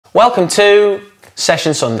Welcome to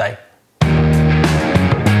Session Sunday.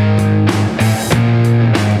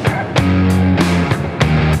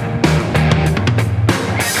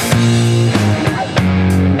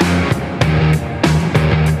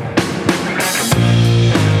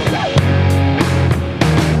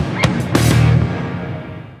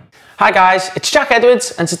 Hi guys, it's Jack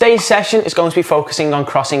Edwards and today's session is going to be focusing on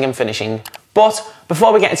crossing and finishing. But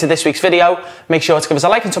before we get into this week's video, make sure to give us a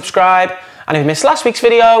like and subscribe, and if you missed last week's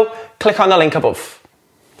video, click on the link above.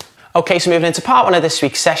 Okay, so moving into part one of this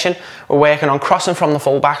week's session, we're working on crossing from the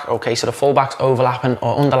fullback. Okay, so the fullback's overlapping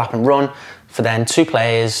or underlap and run for then two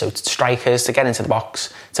players, so strikers, to get into the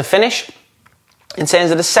box to finish. In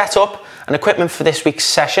terms of the setup and equipment for this week's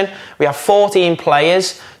session, we have 14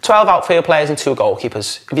 players, 12 outfield players and 2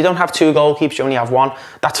 goalkeepers. If you don't have 2 goalkeepers, you only have 1,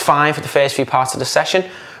 that's fine for the first few parts of the session.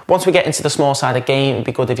 Once we get into the small side of the game, it'd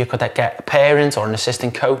be good if you could get a parent or an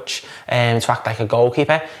assistant coach to act like a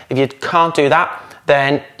goalkeeper. If you can't do that,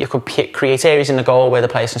 then you could create areas in the goal where the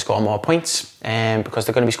players can score more points because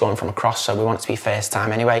they're going to be scoring from across, so we want it to be first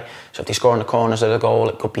time anyway. So if they score in the corners of the goal,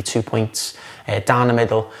 it could be 2 points. Down the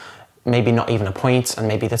middle, maybe not even a point, and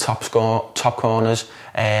maybe the top corners,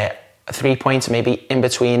 3 points, maybe in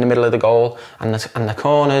between the middle of the goal and the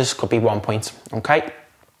corners could be 1 point, okay?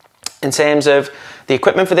 In terms of the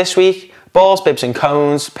equipment for this week, balls, bibs and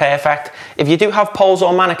cones, perfect. If you do have poles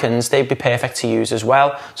or mannequins, they'd be perfect to use as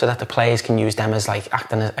well, so that the players can use them as like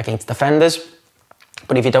acting against defenders.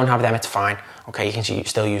 But if you don't have them, it's fine, okay? You can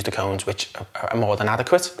still use the cones, which are more than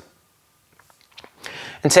adequate.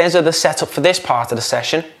 In terms of the setup for this part of the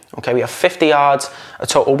session, okay, we have 50 yards a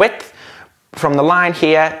total width. From the line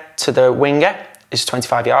here to the winger is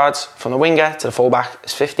 25 yards. From the winger to the fullback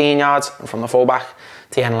is 15 yards. And from the fullback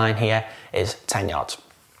to the end line here is 10 yards.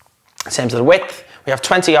 In terms of the width, we have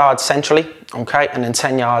 20 yards centrally, okay, and then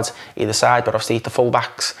 10 yards either side, but obviously the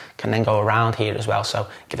fullbacks can then go around here as well, so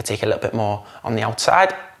give or take a little bit more on the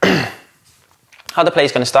outside. How the play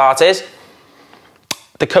is going to start is,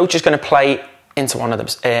 the coach is going to play into one of the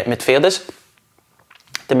midfielders.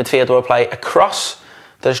 The midfielder will play across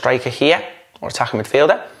to the striker here, or attacking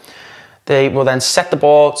midfielder. They will then set the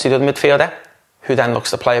ball to the midfielder, who then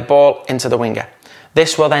looks to play a ball into the winger.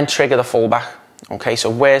 This will then trigger the fullback. Okay, so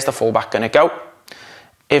where's the fullback going to go?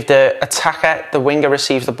 If the attacker, the winger,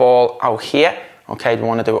 receives the ball out here, okay, we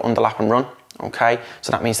want to do it underlap and run. Okay,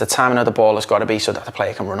 so that means the timing of the ball has got to be so that the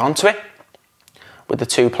player can run onto it, with the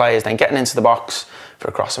 2 players then getting into the box for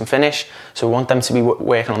a cross and finish. So we want them to be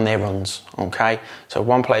working on their runs, okay? So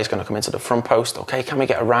one player is going to come into the front post, okay? Can we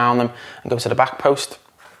get around them and go to the back post?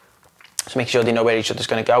 So make sure they know where each other's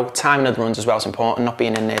going to go. Timing of the runs as well is important, not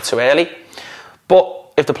being in there too early.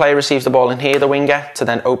 But if the player receives the ball in here, the winger, to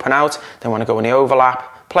then open out, they want to go in the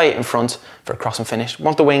overlap, play it in front for a cross and finish.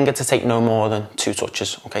 Want the winger to take no more than 2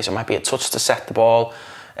 touches, okay? So it might be a touch to set the ball,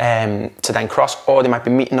 to then cross, or they might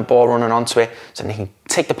be meeting the ball running onto it, so they can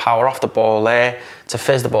take the power off the ball there to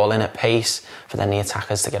fizz the ball in at pace for then the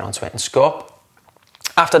attackers to get onto it and score.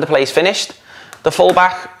 After the play is finished, the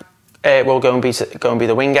fullback will go and be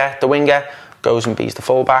the winger. The winger goes and beats the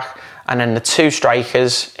fullback, and then the 2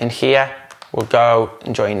 strikers in here will go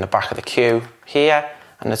and join the back of the queue here,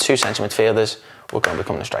 and the 2 centre midfielders will go and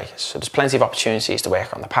become the strikers. So there's plenty of opportunities to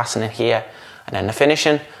work on the passing in here, and then the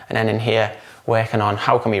finishing, and then in here working on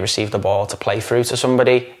how can we receive the ball to play through to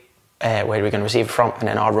somebody, where are we going to receive it from, and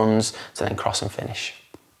then our runs to then cross and finish.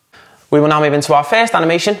 We will now move into our first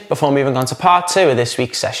animation before moving on to part 2 of this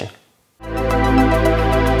week's session.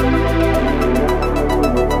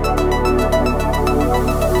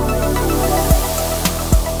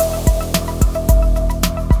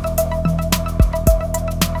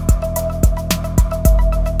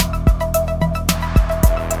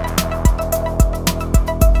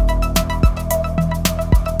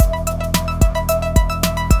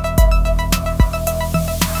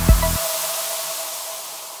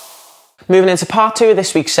 Moving into part 2 of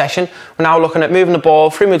this week's session, we're now looking at moving the ball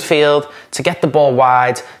through midfield to get the ball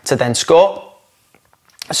wide to then score.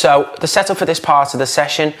 So the setup for this part of the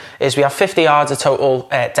session is we have 50 yards of total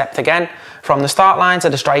depth again. From the start line to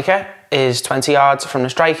the striker is 20 yards. From the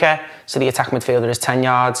striker to the attack midfielder is 10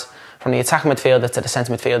 yards. From the attack midfielder to the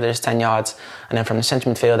centre midfielder is 10 yards. And then from the centre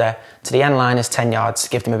midfielder to the end line is 10 yards to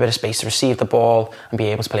give them a bit of space to receive the ball and be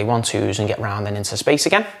able to play 1-2s and get round and into space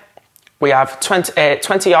again. We have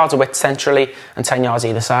 20 yards of width centrally and 10 yards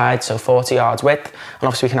either side, so 40 yards width. And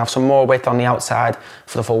obviously we can have some more width on the outside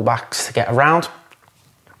for the full-backs to get around.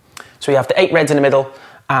 So we have the 8 reds in the middle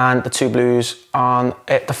and the 2 blues on,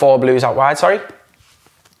 the 4 blues out wide, sorry.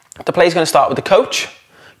 The play is going to start with the coach.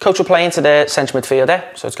 Coach will play into the centre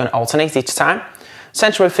midfielder, so it's going to alternate each time.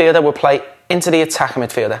 Central midfielder will play into the attacking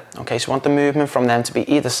midfielder. Okay, so we want the movement from them to be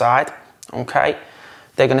either side. Okay,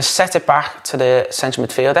 they're going to set it back to the central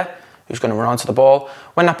midfielder, who's going to run onto the ball.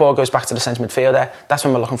 When that ball goes back to the central midfielder, that's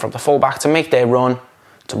when we're looking for the fullback to make their run,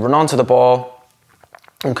 to run onto the ball.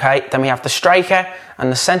 Okay, then we have the striker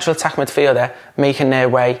and the central attack midfielder making their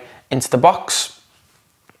way into the box.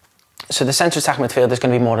 So the central attack midfielder is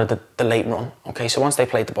going to be more of the late run. Okay, so once they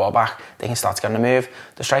played the ball back, they can start to get on the move.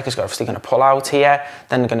 The striker's obviously going to pull out here.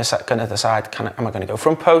 Then they're going to decide, am I going to go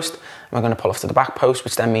front post? Am I going to pull off to the back post?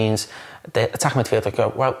 Which then means the attack midfielder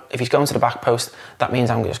go, well, if he's going to the back post, that means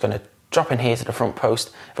I'm just going to drop in here to the front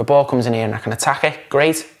post. If a ball comes in here and I can attack it,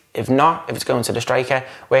 great. If not, if it's going to the striker,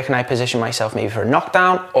 where can I position myself maybe for a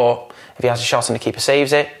knockdown? Or if he has a shot and the keeper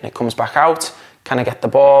saves it and it comes back out, can I get the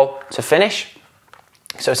ball to finish?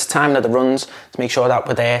 So it's the timing of the runs to make sure that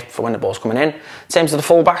we're there for when the ball's coming in. Same as the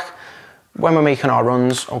fullback, when we're making our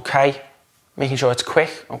runs, okay, making sure it's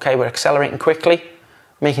quick, okay, we're accelerating quickly,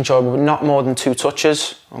 making sure we're not more than 2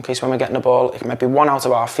 touches, okay, so when we're getting the ball, it might be 1 out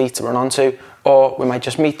of our feet to run onto, or we might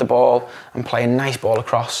just meet the ball and play a nice ball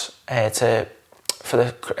across for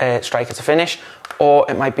the striker to finish, or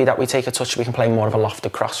it might be that we take a touch so we can play more of a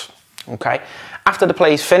lofted cross, okay. After the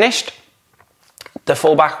play is finished, the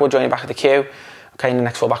fullback will join back at the queue. Okay, and the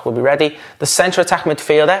next fullback will be ready. The centre attack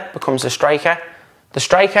midfielder becomes the striker. The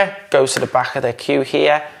striker goes to the back of the queue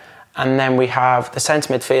here, and then we have the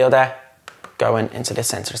centre midfielder going into the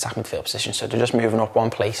centre attack midfield position. So they're just moving up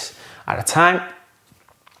 1 place at a time,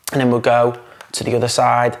 and then we'll go to the other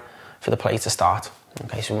side for the play to start.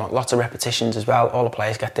 Okay, so we want lots of repetitions as well. All the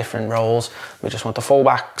players get different roles. We just want the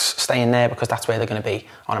fullbacks staying there because that's where they're going to be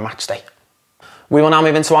on a match day. We will now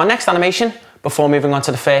move into our next animation before moving on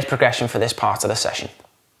to the first progression for this part of the session.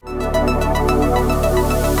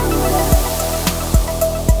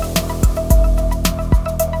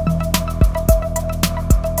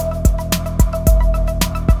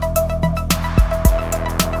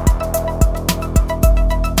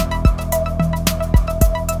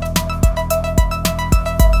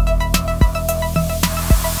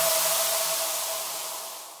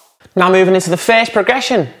 Now moving into the first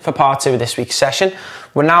progression for part 2 of this week's session,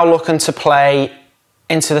 we're now looking to play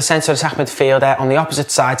into the centre attack midfielder on the opposite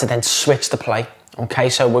side to then switch the play. Okay,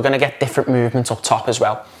 so we're going to get different movements up top as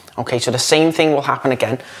well. Okay, so the same thing will happen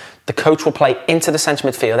again. The coach will play into the centre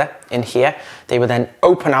midfielder in here. They will then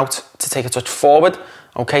open out to take a touch forward.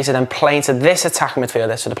 Okay, so then play into this attack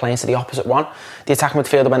midfielder, so they're playing to the opposite one. The attack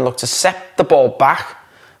midfielder then look to set the ball back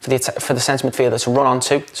for the centre midfielder to run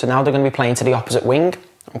onto. So now they're going to be playing to the opposite wing.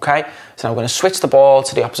 Okay, so now we're going to switch the ball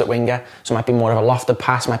to the opposite winger. So it might be more of a lofted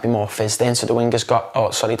pass, might be more fizzed in. So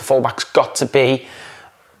the fullback's got to be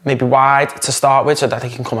maybe wide to start with so that they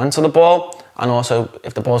can come onto the ball. And also,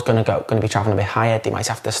 if the ball's going to be travelling a bit higher, they might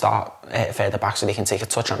have to start further back so they can take a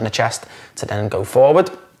touch on the chest to then go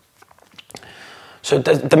forward. So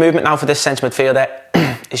the movement now for this centre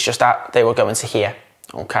midfielder is just that they will go into here.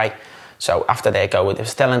 Okay, so after they go, they'll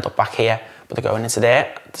still end up back here, but they're going into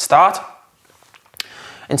there at the start.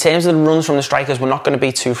 In terms of the runs from the strikers, we're not going to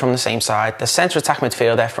be 2 from the same side. The centre attack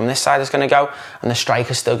midfielder from this side is going to go, and the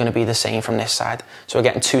striker's still going to be the same from this side. So we're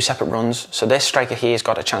getting 2 separate runs. So this striker here has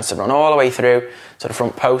got a chance to run all the way through to the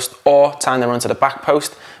front post, or time the run to the back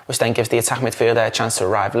post, which then gives the attack midfielder a chance to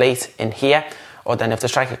arrive late in here. Or then if the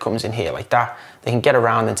striker comes in here like that, they can get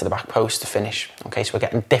around into the back post to finish. Okay, so we're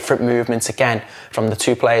getting different movements again from the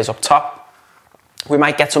 2 players up top. We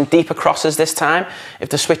might get some deeper crosses this time if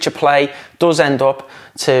the switch of play does end up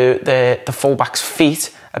to the fullback's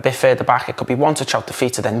feet a bit further back. It could be 1 touch out the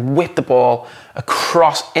feet to then whip the ball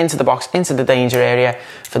across into the box, into the danger area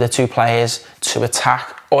for the 2 players to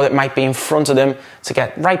attack. Or it might be in front of them to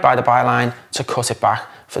get right by the byline to cut it back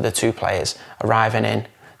for the 2 players arriving in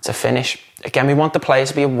to finish. Again, we want the players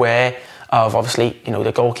to be aware of, obviously, you know,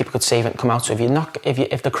 the goalkeeper could save it and come out. So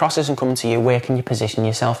if the cross isn't coming to you, where can you position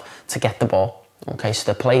yourself to get the ball? Okay,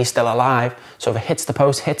 so the play is still alive. So if it hits the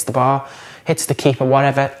post, hits the bar, hits the keeper,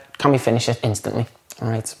 whatever, can we finish it instantly? All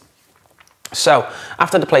right. So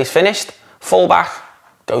after the play's finished, fullback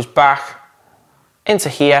goes back into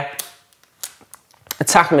here.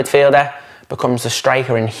 Attacking midfielder becomes the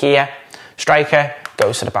striker in here. Striker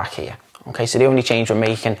goes to the back here. Okay, so the only change we're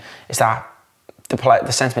making is that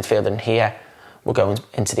the centre midfielder in here will go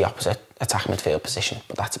into the opposite attack midfield position,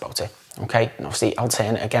 but that's about it. Okay, and obviously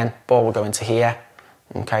alternate again, ball will go into here,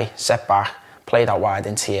 okay, set back, played out wide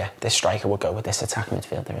into here. This striker will go with this attack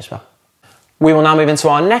midfielder as well. We will now move into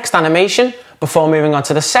our next animation before moving on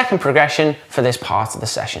to the second progression for this part of the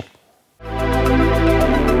session.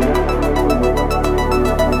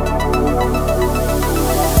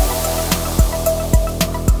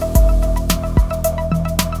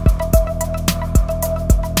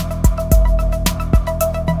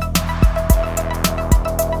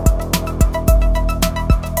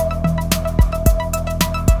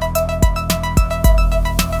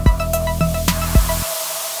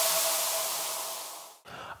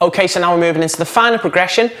 Okay, so now we're moving into the final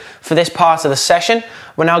progression for this part of the session.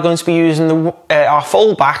 We're now going to be using our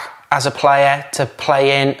full back as a player to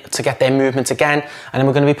play in, to get their movement again, and then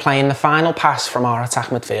we're going to be playing the final pass from our attack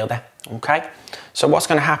midfielder. Okay, so what's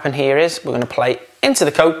going to happen here is we're going to play into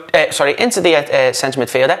the centre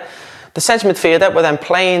midfielder. The centre midfielder will then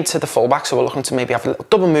play into the fullback, so we're looking to maybe have a little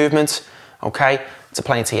double movement, okay, to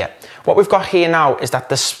play into here. What we've got here now is that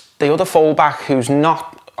the other fullback, who's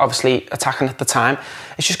not obviously attacking at the time,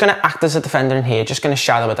 is just going to act as a defender in here, just going to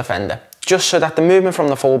shadow a defender, just so that the movement from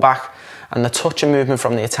the fullback and the touch and movement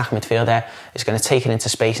from the attack midfielder is going to take it into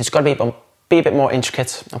space. It's got to be a bit more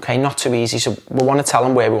intricate, okay, not too easy. So we want to tell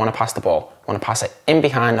them where we want to pass the ball. We want to pass it in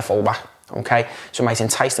behind the fullback, okay. So we might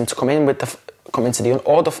entice them to come into the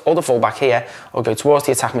other fullback here, or go towards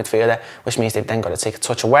the attack midfielder, which means they've then got to take a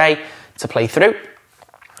touch away to play through.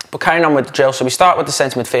 But carrying on with the drill, so we start with the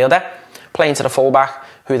centre midfielder, play into the fullback,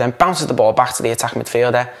 who then bounces the ball back to the attack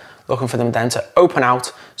midfielder, looking for them then to open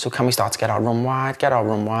out. So can we start to get our run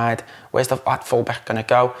wide, Where's that fullback going to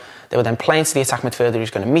go? They will then play into the attack midfielder,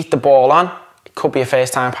 who's going to meet the ball on. It could be a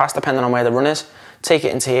first time pass, depending on where the run is. Take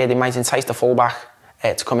it into here. They might entice the fullback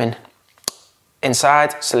to come in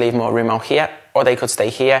inside, so leave more room out here, or they could stay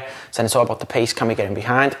here. So then it's all about the pace. Can we get in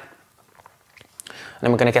behind? And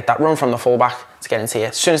then we're going to get that run from the fullback to get into here.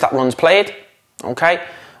 As soon as that run's played, okay,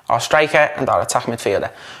 our striker and our attack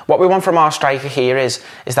midfielder. What we want from our striker here is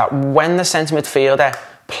that when the centre midfielder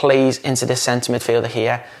plays into this centre midfielder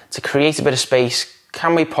here, to create a bit of space,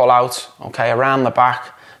 can we pull out, okay, around the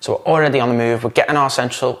back? So we're already on the move, we're getting our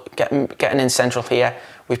central, getting in central here,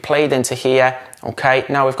 we've played into here, okay,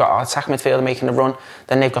 now we've got our attack midfielder making the run,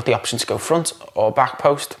 then they've got the option to go front or back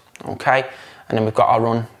post, okay, and then we've got our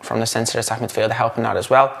run from the centre attack midfielder helping out as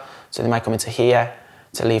well. So they might come into here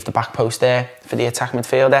to leave the back post there for the attack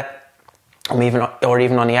midfielder, or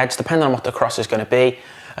even on the edge, depending on what the cross is going to be.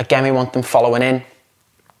 Again, we want them following in,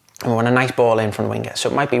 and we want a nice ball in from the winger. So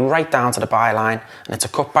it might be right down to the byline, and it's a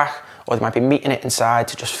cutback, or they might be meeting it inside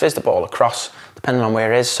to just fizz the ball across, depending on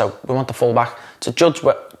where it is. So we want the fullback to judge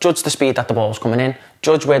the speed that the ball's coming in,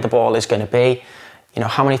 judge where the ball is going to be, you know,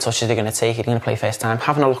 how many touches they're going to take, if they're going to play first time,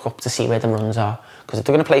 having a look up to see where the runs are. Because if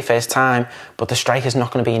they're going to play first time, but the striker's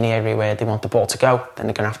not going to be in the area where they want the ball to go, then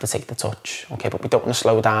they're going to have to take the touch. Okay, but we don't want to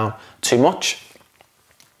slow down too much.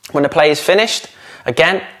 When the play is finished,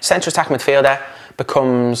 again, centre attack midfielder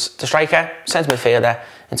becomes the striker, centre midfielder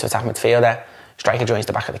into attack midfielder, striker joins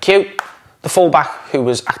the back of the queue, the fullback, who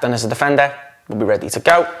was acting as a defender, will be ready to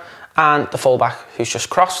go, and the fullback, who's just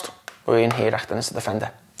crossed, will be in here acting as a defender.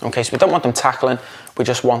 Okay, so we don't want them tackling, we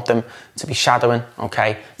just want them to be shadowing,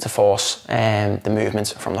 okay, to force the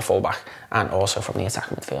movement from the fullback and also from the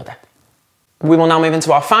attacking midfielder. We will now move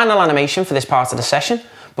into our final animation for this part of the session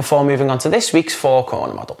before moving on to this week's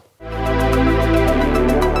 4-corner model.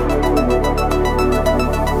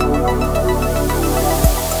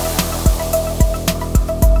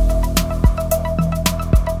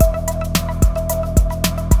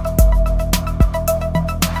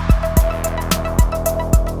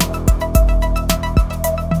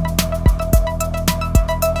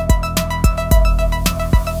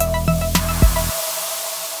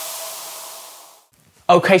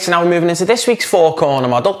 Okay, so now we're moving into this week's 4-corner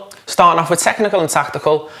model. Starting off with technical and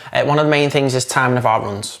tactical, one of the main things is timing of our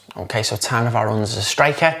runs. Okay, so timing of our runs as a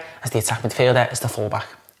striker, as the attack midfielder, as the fullback.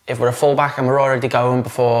 If we're a fullback and we're already going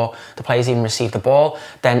before the players even receive the ball,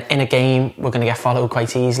 then in a game, we're going to get followed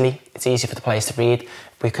quite easily. It's easy for the players to read.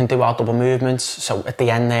 We can do our double movements, so at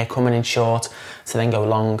the end they're coming in short to then go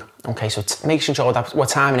long. Okay, so making sure that we're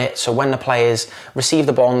timing it, so when the players receive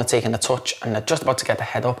the ball and they're taking the touch and they're just about to get the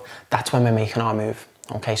head up, that's when we're making our move.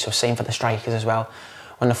 Okay, so same for the strikers as well.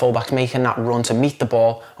 When the fullback's making that run to meet the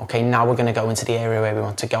ball, okay, now we're going to go into the area where we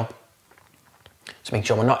want to go. So make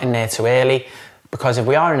sure we're not in there too early, because if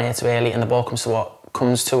we are in there too early and the ball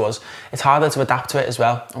comes to us, it's harder to adapt to it as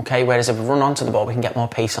well. Okay, whereas if we run onto the ball, we can get more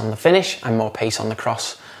pace on the finish and more pace on the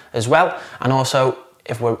cross as well. And also,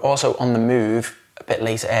 if we're also on the move a bit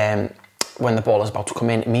later, when the ball is about to come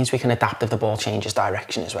in, it means we can adapt if the ball changes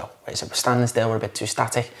direction as well. Whereas if we're standing still, we're a bit too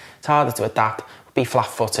static, it's harder to adapt, be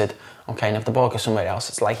flat-footed, okay, and if the ball goes somewhere else,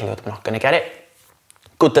 it's likely we're not going to get it.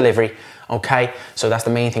 Good delivery, okay, so that's the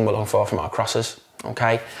main thing we're looking for from our crosses,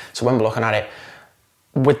 okay. So when we're looking at it,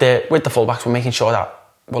 with the fullbacks, we're making sure that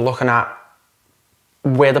we're looking at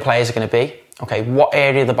where the players are going to be, okay, what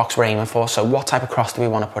area of the box we're aiming for, so what type of cross do we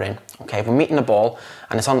want to put in, okay. If we're meeting the ball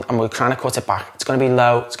and it's on and we're trying to cut it back, it's going to be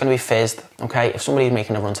low, it's going to be fizzed, okay. If somebody's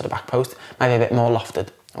making a run to the back post, it might be a bit more lofted,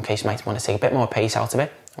 okay, so you might want to take a bit more pace out of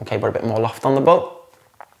it, okay, but a bit more loft on the ball.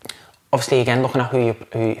 Obviously, again, looking at who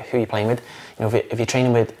you're playing with. You know, if you're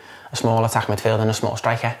training with a small attack midfielder and a small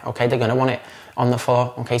striker. Okay, they're going to want it on the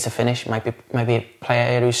floor, okay, to finish. Maybe a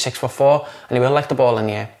player here who's 6'4", and he will like the ball in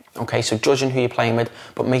the air. Okay, so judging who you're playing with,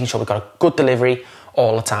 but making sure we've got a good delivery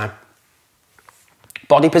all the time.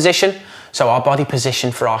 Body position. So our body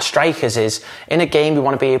position for our strikers is, in a game, we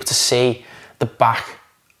want to be able to see the back,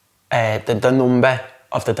 the number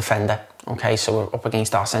of the defender. Okay, so we're up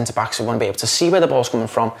against our centre-back, so we want to be able to see where the ball's coming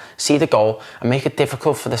from, see the goal, and make it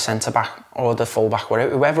difficult for the centre-back or the full-back,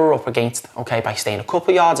 whoever we're up against, okay, by staying a couple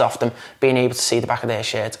of yards off them, being able to see the back of their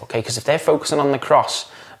shirt, okay, because if they're focusing on the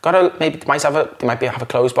cross, they might have a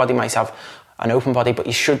closed body, might have an open body, but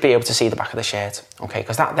you should be able to see the back of the shirt, okay,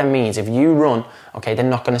 because that then means if you run, okay, they're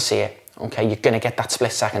not going to see it. Okay, you're going to get that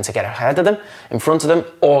split second to get ahead of them, in front of them,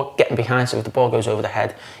 or getting behind. So if the ball goes over the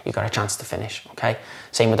head, you've got a chance to finish. Okay,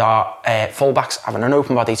 same with our fullbacks, having an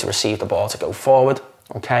open body to receive the ball to go forward.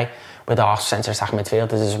 Okay, with our centre attack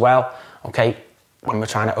midfielders as well. Okay, when we're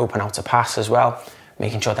trying to open out to pass as well,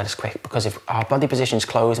 making sure that it's quick, because if our body position's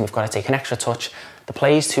closed and we've got to take an extra touch, the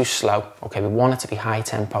play is too slow. Okay, we want it to be high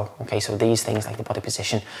tempo. Okay, so these things like the body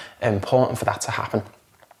position are important for that to happen.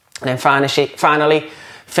 And then finally,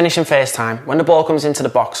 finishing first time. When the ball comes into the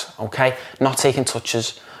box, okay, not taking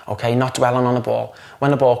touches, okay, not dwelling on the ball. When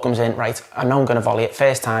the ball comes in, right, I know I'm going to volley it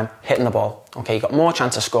first time, hitting the ball, okay, you've got more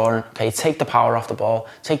chance of scoring, okay, take the power off the ball,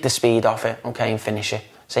 take the speed off it, okay, and finish it.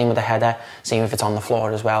 Same with the header, same if it's on the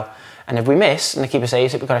floor as well. And if we miss and the keeper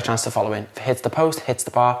saves it, we've got a chance to follow in. If it hits the post, hits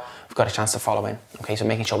the bar, we've got a chance to follow in. Okay, so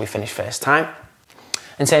making sure we finish first time.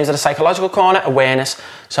 In terms of the psychological corner, awareness.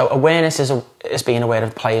 So awareness is being aware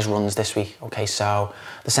of players' runs this week. Okay, so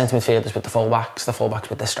the centre midfielders with the fullbacks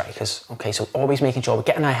with the strikers. Okay, so always making sure we're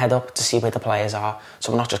getting our head up to see where the players are.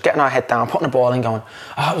 So we're not just getting our head down, putting the ball in, going,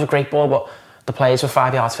 oh, it was a great ball, but the players were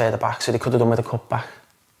 5 yards further back, so they could have done with a cut back.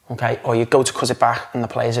 Okay, or you go to cut it back and the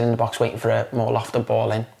players are in the box waiting for a more lofted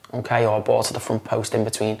ball in. Okay, or a ball to the front post in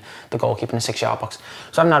between the goalkeeper and the 6 yard box.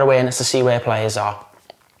 So having that awareness to see where players are.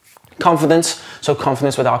 Confidence, so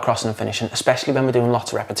confidence with our crossing and finishing, especially when we're doing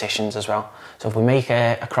lots of repetitions as well. So if we make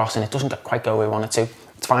a cross and it doesn't quite go where we want it to,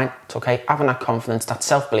 it's fine, it's okay. Having that confidence, that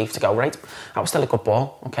self-belief to go, right, that was still a good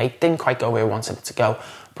ball, okay, didn't quite go where we wanted it to go,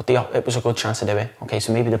 but it was a good chance to do it, okay,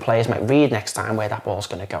 so maybe the players might read next time where that ball's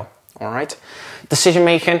going to go, all right. Decision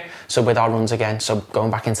making, so with our runs again, so going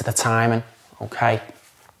back into the timing, okay,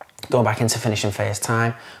 going back into finishing first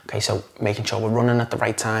time, okay, so making sure we're running at the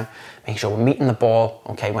right time, making sure we're meeting the ball,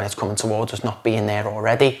 okay, when it's coming towards us, not being there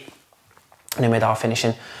already. And then with our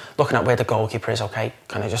finishing, looking at where the goalkeeper is, okay,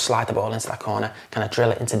 kind of just slide the ball into that corner, kind of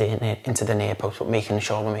drill it into the near post, but making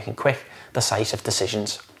sure we're making quick, decisive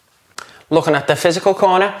decisions. Looking at the physical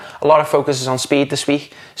corner, a lot of focus is on speed this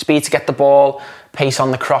week. Speed to get the ball, pace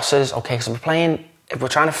on the crosses, okay, so if we're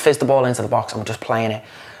trying to fizz the ball into the box and we're just playing it,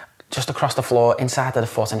 just across the floor, inside of the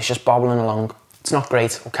foot, and it's just bobbling along. It's not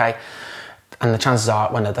great, okay? And the chances are,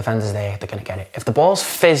 when the defender's there, they're going to get it. If the ball's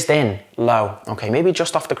fizzed in low, okay, maybe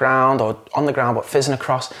just off the ground or on the ground, but fizzing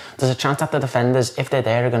across, there's a chance that the defenders, if they're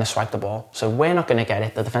there, are going to swipe the ball. So we're not going to get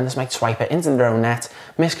it. The defenders might swipe it into their own net,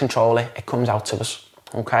 miscontrol it, it comes out to us,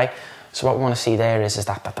 okay? So what we want to see there is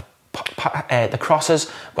that the crosses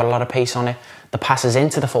got a lot of pace on it. The passes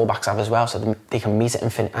into the fullbacks have as well, so they can meet it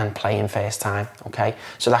and play in first time, okay?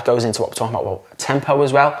 So that goes into what we're talking about, well, tempo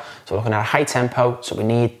as well. So we're looking at a high tempo, so we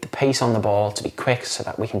need the pace on the ball to be quick so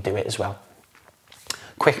that we can do it as well.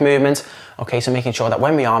 Quick movement, okay, so making sure that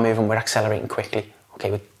when we are moving, we're accelerating quickly,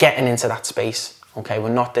 okay? We're getting into that space, okay? We're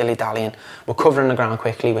not dilly-dallying. We're covering the ground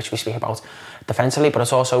quickly, which we speak about defensively, but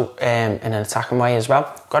it's also in an attacking way as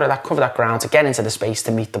well. Got to cover that ground to get into the space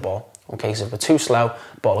to meet the ball. Okay, so if we're too slow,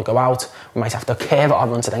 the ball will go out. We might have to curve our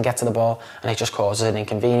run to then get to the ball, and it just causes an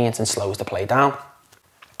inconvenience and slows the play down.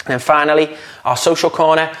 And then finally, our social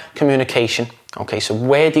corner, communication. Okay, so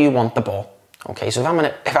where do you want the ball? Okay, so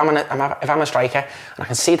if I'm a striker and I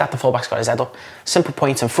can see that the fullback's got his head up, simple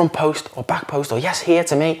points in front post or back post or yes, here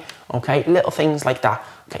to me. Okay, little things like that.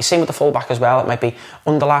 Okay, same with the fullback as well. It might be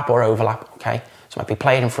underlap or overlap. Okay, so it might be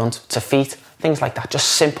played in front to feet. Things like that, just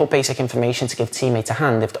simple basic information to give teammates a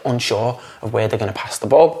hand if they're unsure of where they're going to pass the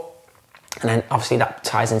ball. And then obviously that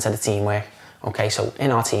ties into the teamwork. Okay, so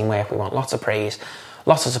in our teamwork, we want lots of praise,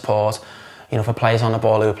 lots of support. You know, for players on the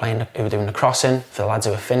ball who are doing the crossing, for the lads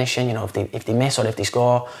who are finishing, you know, if they miss or if they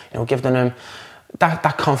score, you know, giving them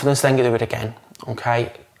that confidence, then do it again.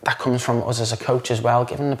 Okay, that comes from us as a coach as well,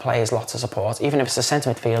 giving the players lots of support, even if it's the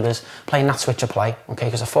centre midfielders playing that switch of play, okay,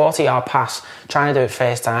 because a 40-yard pass, trying to do it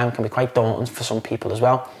first time can be quite daunting for some people as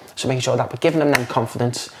well. So making sure that we're giving them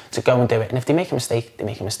confidence to go and do it. And if they make a mistake, they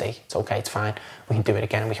make a mistake. It's okay, it's fine. We can do it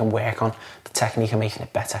again. We can work on the technique and making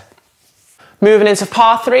it better. Moving into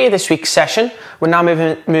part 3 of this week's session, we're now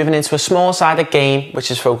moving into a small-sided game,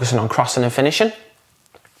 which is focusing on crossing and finishing.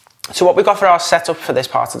 So what we've got for our setup for this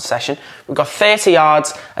part of the session, we've got 30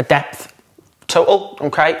 yards of depth total,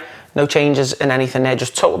 okay? No changes in anything there,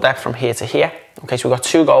 just total depth from here to here. Okay, so we've got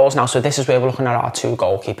 2 goals now, so this is where we're looking at our 2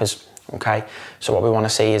 goalkeepers, okay? So what we want to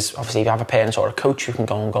see is, obviously, if you have a parent or a coach who can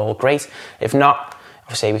go on goal, great. If not,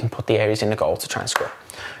 obviously, we can put the areas in the goal to try and score.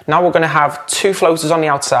 Now we're going to have 2 floaters on the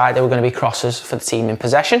outside, they were going to be crosses for the team in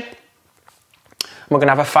possession. We're going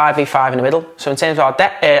to have a 5v5 in the middle. So in terms of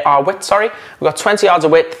our width, we've got 20 yards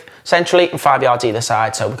of width centrally and 5 yards either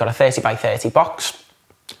side. So we've got a 30 by 30 box.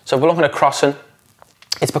 So if we're looking at crossing,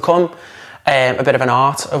 it's become a bit of an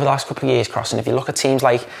art over the last couple of years, crossing. If you look at teams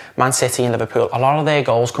like Man City and Liverpool, a lot of their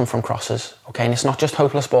goals come from crosses, okay? And it's not just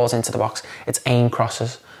hopeless balls into the box, it's aim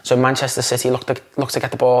crosses. So Manchester City look to get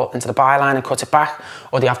the ball into the byline and cut it back,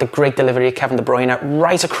 or they have the great delivery of Kevin De Bruyne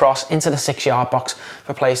right across into the 6-yard box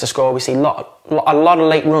for players to score. We see a lot of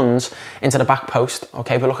late runs into the back post,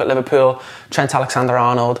 okay? We look at Liverpool, Trent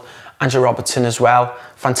Alexander-Arnold, Andrew Robertson as well.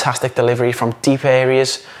 Fantastic delivery from deep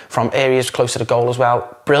areas, from areas close to the goal as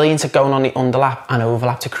well. Brilliant at going on the underlap and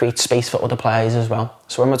overlap to create space for other players as well.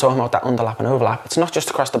 So when we're talking about that underlap and overlap, it's not just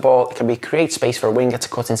across the ball, it can be create space for a winger to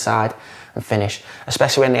cut inside and finish,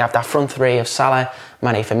 especially when they have that front 3 of Salah,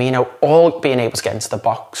 Mane, Firmino, all being able to get into the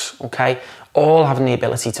box, okay? All having the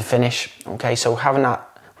ability to finish, okay? So having that,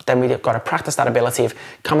 then we've got to practice that ability of,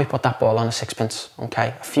 can we put that ball on a sixpence,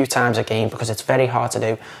 okay? A few times a game, because it's very hard to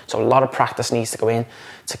do. So a lot of practice needs to go in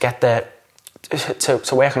to get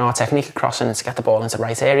to work on our technique of crossing and to get the ball into the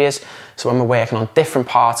right areas. So when we're working on different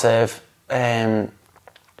parts of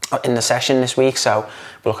in the session this week, so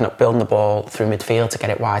we're looking at building the ball through midfield to get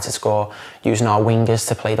it wide to score, using our wingers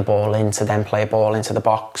to play the ball in, to then play a ball into the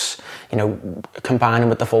box, you know, combining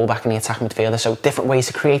with the fullback and the attacking midfielder. So different ways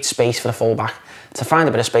to create space for the fullback, to find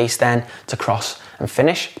a bit of space then to cross and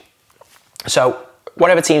finish. So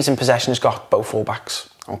whatever team's in possession has got both fullbacks,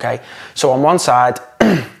 okay? So on one side,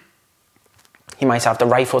 you might have the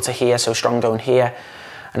right footer here, so strong going here.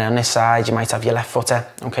 And then on this side, you might have your left footer.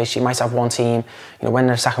 Okay, so you might have one team, you know, when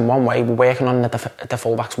they're attacking one way, we're working on the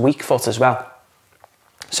fullback's weak foot as well.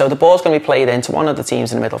 So the ball's going to be played into one of the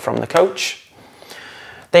teams in the middle from the coach.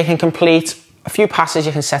 They can complete a few passes.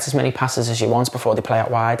 You can set as many passes as you want before they play out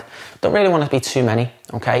wide. Don't really want it to be too many,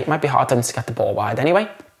 okay? It might be hard for them to get the ball wide anyway.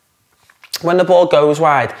 When the ball goes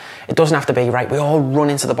wide, it doesn't have to be, right, we all run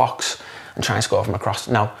into the box and try and score from across.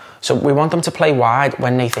 No. So we want them to play wide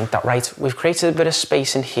when they think that, right, we've created a bit of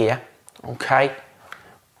space in here, okay?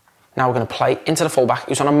 Now we're going to play into the fullback,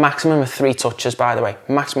 who's on a maximum of 3 touches, by the way,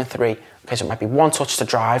 maximum 3. Okay, so it might be 1 touch to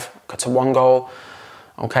drive, get to 1 goal,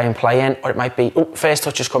 okay, and play in, or it might be, oh, first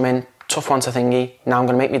touch has come in, tough one to thingy, now I'm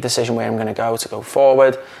going to make my decision where I'm going to go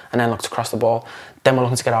forward, and then look to cross the ball. Then we're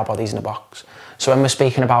looking to get our bodies in the box. So when we're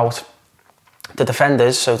speaking about the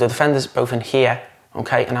defenders, so the defenders both in here,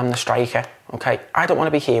 okay, and I'm the striker, okay, I don't want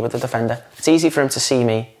to be here with the defender. It's easy for him to see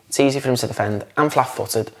me, it's easy for him to defend. I'm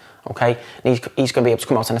flat-footed, okay, and he's going to be able to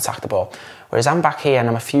come out and attack the ball. Whereas I'm back here and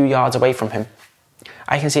I'm a few yards away from him,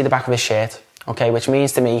 I can see the back of his shirt, okay, which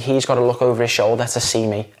means to me he's got to look over his shoulder to see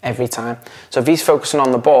me every time. So if he's focusing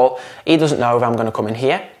on the ball, he doesn't know if I'm going to come in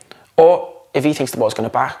here, or if he thinks the ball's going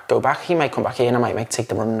to go back, he might come back here and I might take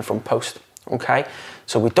the run in the front post. Okay,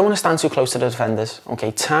 so we don't want to stand too close to the defenders.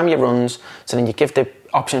 Okay, time your runs, so then you give the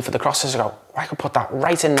option for the crosses to go, I could put that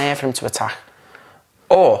right in there for him to attack,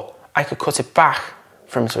 or I could cut it back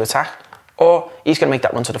for him to attack, or he's going to make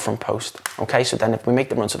that run to the front post. Okay, so then if we make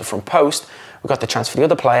the run to the front post, we've got the chance for the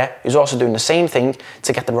other player who's also doing the same thing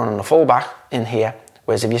to get the run on the fullback in here.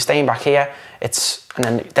 Whereas if you're staying back here,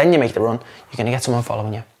 and then you make the run, you're going to get someone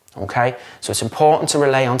following you. Okay, so it's important to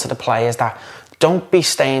relay onto the players that don't be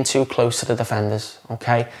staying too close to the defenders,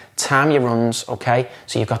 okay? Time your runs, okay?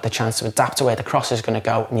 So you've got the chance to adapt to where the cross is going to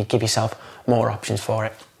go and you give yourself more options for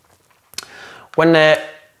it. When the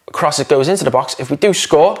cross goes into the box, if we do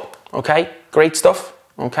score, okay, great stuff,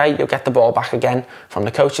 okay? You'll get the ball back again from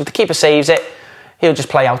the coach. If the keeper saves it, he'll just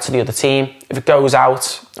play out to the other team. If it goes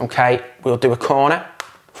out, okay, we'll do a corner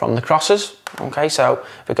from the crosses, okay? So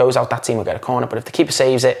if it goes out, that team will get a corner, but if the keeper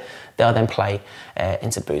saves it, they'll then play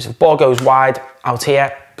into the booze. If the ball goes wide out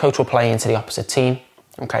here, coach will play into the opposite team.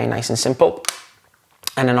 Okay, nice and simple.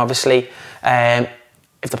 And then obviously,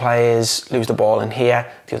 if the players lose the ball in here,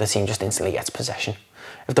 the other team just instantly gets possession.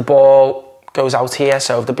 If the ball goes out here,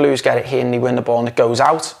 so if the Blues get it here and they win the ball and it goes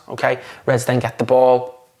out, okay, Reds then get the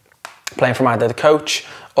ball, playing from either the coach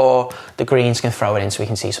or the Greens can throw it in so we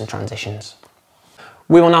can see some transitions.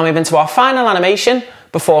 We will now move into our final animation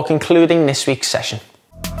before concluding this week's session.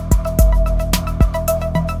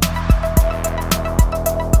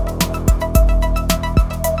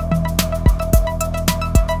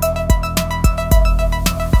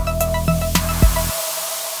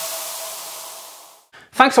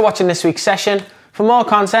 Thanks for watching this week's session. For more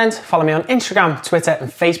content, follow me on Instagram, Twitter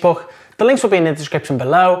and Facebook. The links will be in the description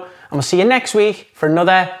below, and we'll see you next week for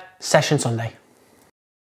another Session Sunday.